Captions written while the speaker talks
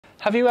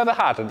Have you ever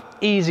had an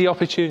easy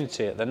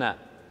opportunity at the net,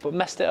 but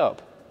messed it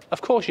up?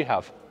 Of course you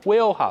have. We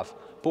all have.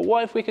 But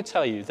what if we could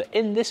tell you that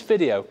in this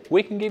video,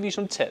 we can give you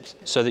some tips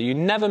so that you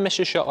never miss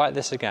a shot like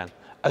this again,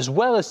 as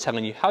well as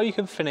telling you how you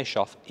can finish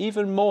off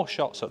even more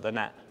shots at the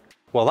net?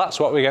 Well,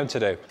 that's what we're going to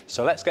do.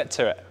 So let's get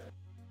to it.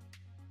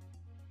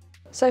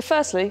 So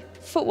firstly,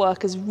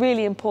 footwork is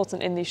really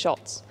important in these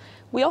shots.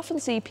 We often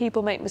see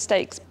people make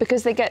mistakes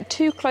because they get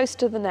too close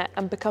to the net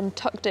and become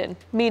tucked in,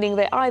 meaning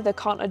they either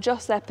can't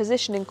adjust their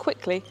positioning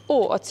quickly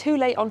or are too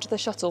late onto the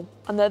shuttle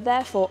and they're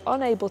therefore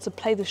unable to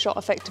play the shot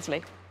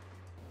effectively.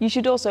 You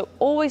should also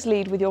always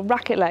lead with your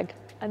racket leg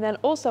and then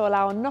also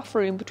allow enough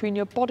room between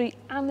your body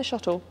and the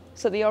shuttle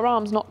so that your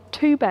arm's not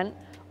too bent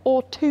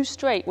or too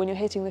straight when you're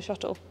hitting the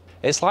shuttle.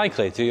 It's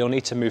likely that you'll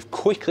need to move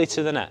quickly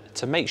to the net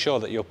to make sure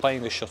that you're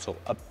playing the shuttle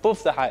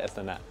above the height of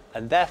the net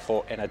and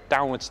therefore in a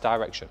downwards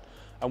direction.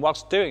 And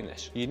whilst doing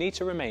this, you need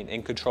to remain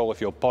in control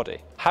of your body.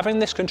 Having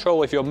this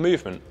control of your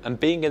movement and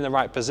being in the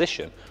right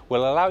position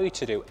will allow you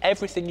to do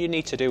everything you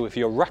need to do with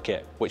your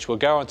racket, which we'll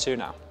go on to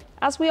now.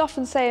 As we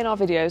often say in our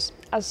videos,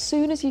 as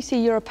soon as you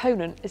see your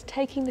opponent is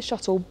taking the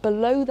shuttle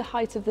below the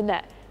height of the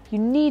net, you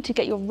need to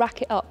get your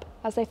racket up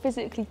as they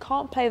physically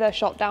can't play their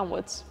shot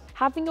downwards.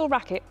 Having your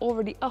racket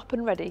already up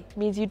and ready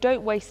means you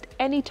don't waste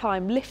any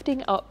time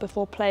lifting up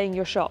before playing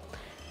your shot,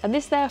 and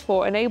this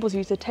therefore enables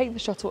you to take the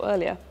shuttle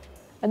earlier.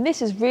 And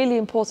this is really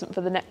important for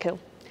the net kill.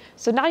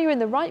 So now you're in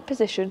the right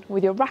position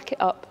with your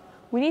racket up,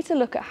 we need to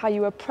look at how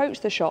you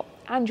approach the shot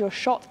and your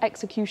shot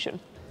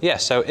execution. Yeah,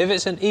 so if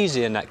it's an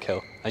easier net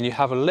kill and you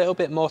have a little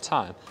bit more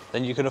time,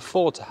 then you can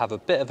afford to have a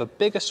bit of a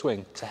bigger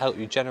swing to help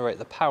you generate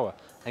the power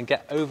and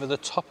get over the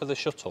top of the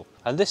shuttle.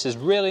 And this is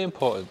really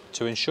important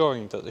to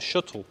ensuring that the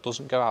shuttle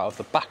doesn't go out of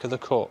the back of the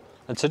court.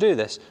 And to do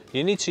this,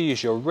 you need to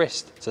use your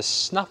wrist to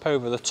snap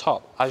over the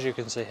top, as you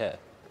can see here.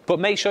 But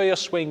make sure your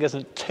swing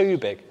isn't too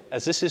big,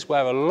 as this is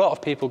where a lot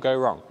of people go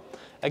wrong.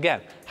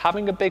 Again,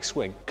 having a big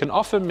swing can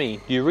often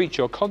mean you reach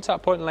your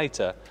contact point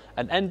later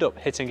and end up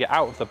hitting it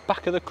out of the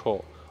back of the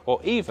court,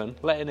 or even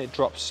letting it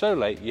drop so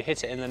late you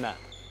hit it in the net.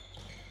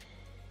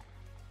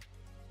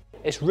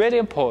 It's really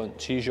important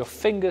to use your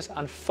fingers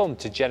and thumb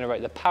to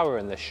generate the power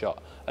in this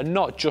shot, and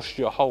not just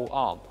your whole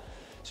arm.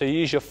 So you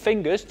use your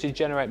fingers to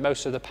generate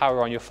most of the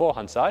power on your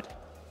forehand side,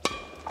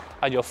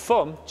 and your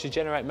thumb to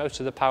generate most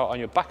of the power on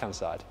your backhand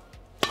side.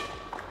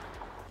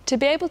 To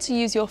be able to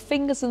use your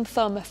fingers and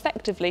thumb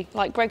effectively,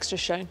 like Greg's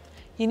just shown,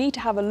 you need to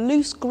have a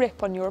loose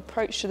grip on your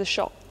approach to the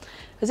shot,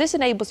 as this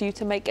enables you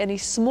to make any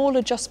small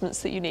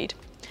adjustments that you need.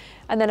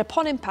 And then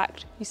upon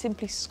impact, you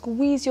simply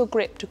squeeze your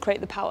grip to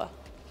create the power.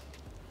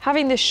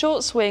 Having this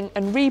short swing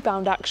and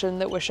rebound action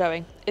that we're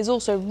showing is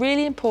also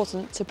really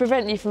important to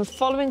prevent you from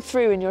following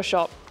through in your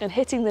shot and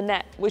hitting the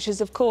net, which is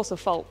of course a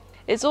fault.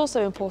 It's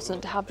also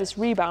important to have this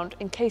rebound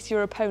in case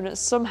your opponent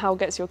somehow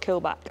gets your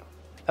kill back.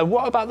 And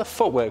what about the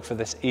footwork for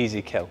this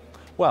easy kill?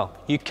 Well,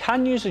 you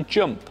can use a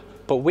jump,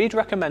 but we'd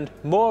recommend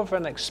more of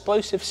an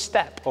explosive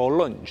step or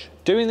lunge.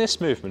 Doing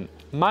this movement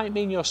might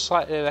mean you're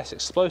slightly less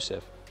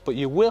explosive, but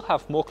you will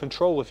have more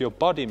control of your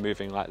body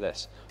moving like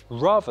this,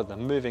 rather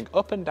than moving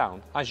up and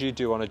down as you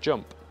do on a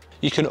jump.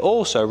 You can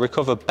also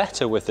recover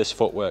better with this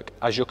footwork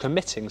as you're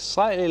committing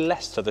slightly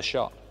less to the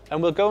shot.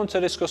 And we'll go on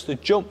to discuss the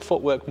jump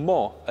footwork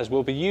more as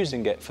we'll be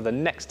using it for the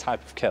next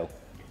type of kill.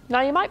 Now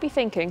you might be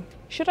thinking,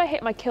 should I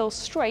hit my kill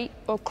straight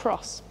or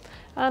cross?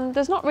 And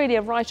there's not really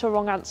a right or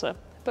wrong answer,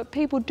 but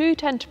people do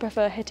tend to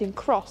prefer hitting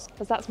cross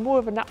as that's more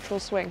of a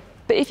natural swing.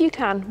 But if you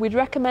can, we'd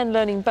recommend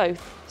learning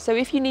both, so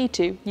if you need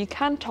to, you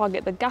can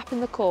target the gap in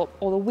the court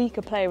or the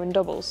weaker player in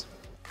doubles.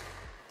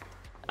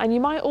 And you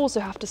might also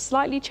have to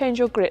slightly change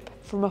your grip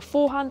from a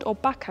forehand or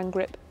backhand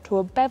grip to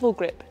a bevel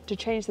grip to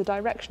change the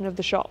direction of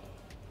the shot.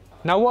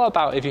 Now what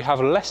about if you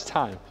have less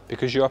time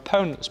because your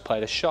opponent's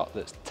played a shot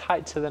that's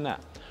tight to the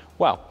net?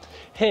 Well,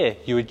 here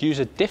you would use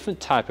a different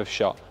type of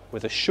shot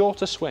with a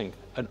shorter swing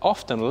and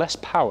often less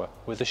power,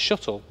 with the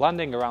shuttle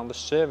landing around the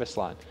service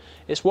line.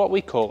 It's what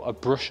we call a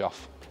brush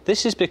off.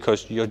 This is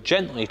because you're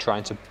gently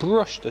trying to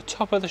brush the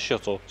top of the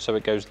shuttle so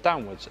it goes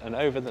downwards and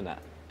over the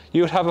net.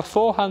 You would have a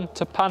forehand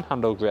to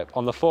panhandle grip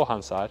on the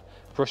forehand side,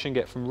 brushing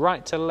it from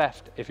right to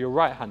left if you're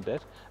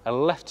right-handed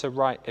and left to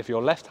right if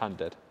you're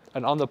left-handed.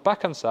 And on the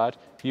backhand side,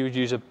 you would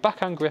use a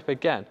backhand grip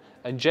again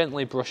and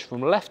gently brush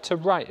from left to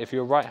right if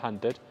you're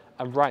right-handed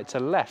and right to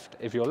left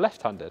if you're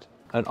left-handed.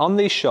 And on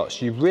these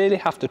shots, you really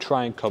have to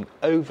try and come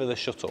over the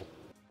shuttle.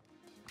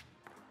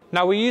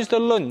 Now we used a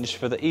lunge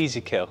for the easy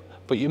kill,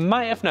 but you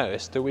might have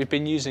noticed that we've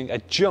been using a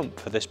jump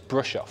for this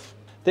brush off.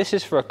 This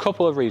is for a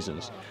couple of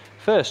reasons.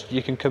 First,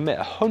 you can commit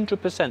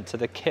 100% to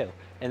the kill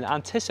in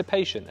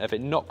anticipation of it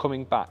not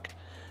coming back.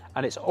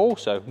 And it's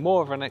also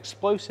more of an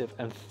explosive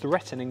and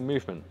threatening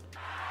movement.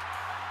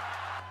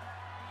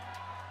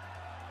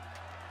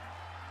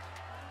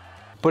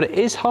 But it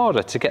is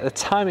harder to get the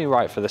timing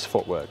right for this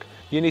footwork.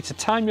 You need to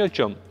time your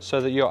jump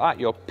so that you're at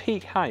your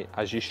peak height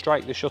as you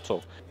strike the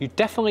shuttle. You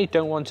definitely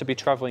don't want to be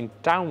travelling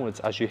downwards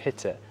as you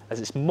hit it,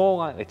 as it's more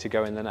likely to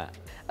go in the net.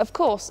 Of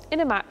course, in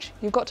a match,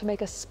 you've got to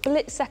make a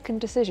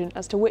split-second decision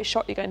as to which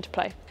shot you're going to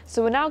play.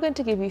 So we're now going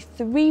to give you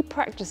 3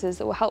 practices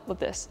that will help with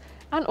this,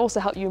 and also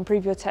help you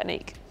improve your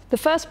technique. The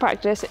first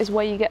practice is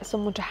where you get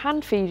someone to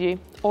hand feed you,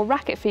 or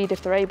racket feed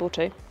if they're able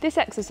to. This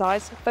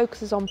exercise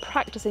focuses on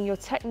practicing your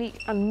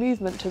technique and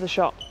movement to the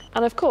shot.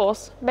 And of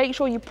course, make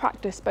sure you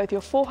practice both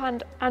your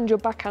forehand and your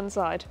backhand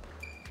side.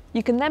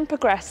 You can then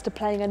progress to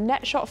playing a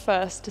net shot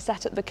first to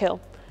set up the kill.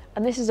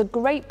 And this is a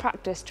great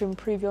practice to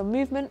improve your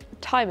movement,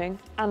 timing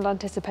and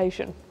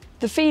anticipation.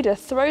 The feeder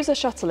throws a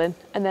shuttle in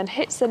and then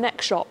hits the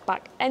next shot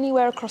back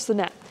anywhere across the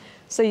net,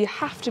 so you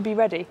have to be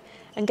ready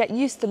and get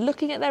used to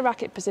looking at their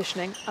racket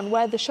positioning and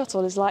where the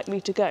shuttle is likely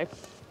to go.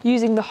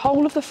 Using the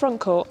whole of the front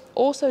court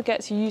also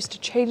gets you used to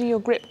changing your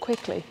grip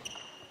quickly.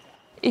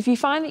 If you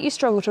find that you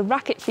struggle to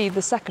racket feed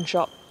the second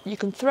shot, you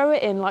can throw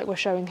it in like we're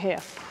showing here.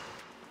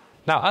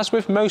 Now, as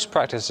with most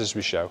practices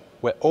we show,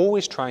 we're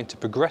always trying to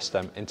progress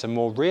them into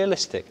more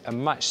realistic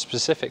and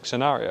match-specific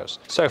scenarios.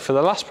 So for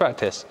the last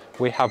practice,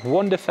 we have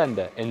one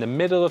defender in the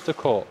middle of the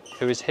court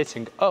who is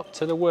hitting up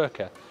to the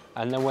worker,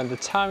 and then when the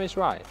time is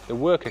right, the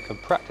worker can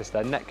practice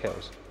their net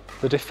kills.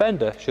 The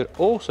defender should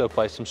also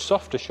play some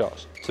softer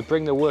shots to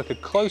bring the worker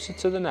closer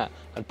to the net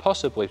and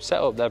possibly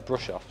set up their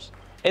brush-offs.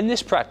 In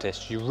this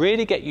practice, you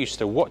really get used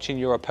to watching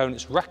your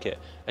opponent's racket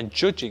and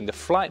judging the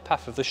flight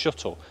path of the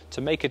shuttle to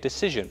make a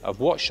decision of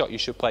what shot you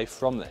should play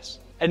from this.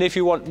 And if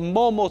you want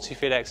more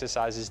multi-feed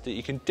exercises that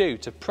you can do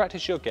to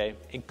practice your game,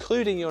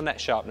 including your net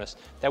sharpness,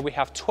 then we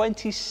have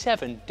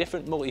 27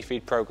 different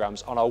multi-feed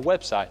programs on our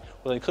website.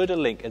 We'll include a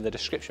link in the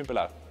description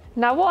below.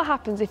 Now what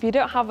happens if you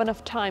don't have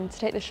enough time to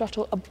take the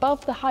shuttle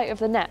above the height of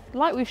the net,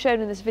 like we've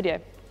shown in this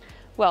video?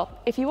 Well,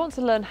 if you want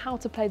to learn how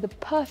to play the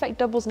perfect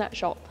doubles net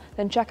shot,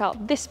 then check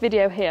out this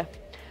video here.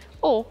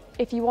 Or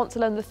if you want to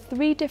learn the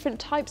 3 different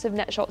types of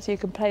net shots you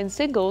can play in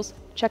singles,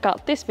 check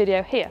out this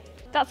video here.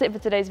 That's it for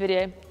today's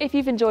video. If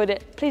you've enjoyed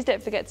it, please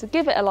don't forget to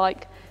give it a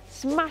like,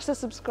 smash the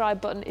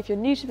subscribe button if you're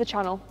new to the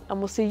channel, and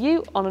we'll see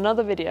you on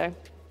another video.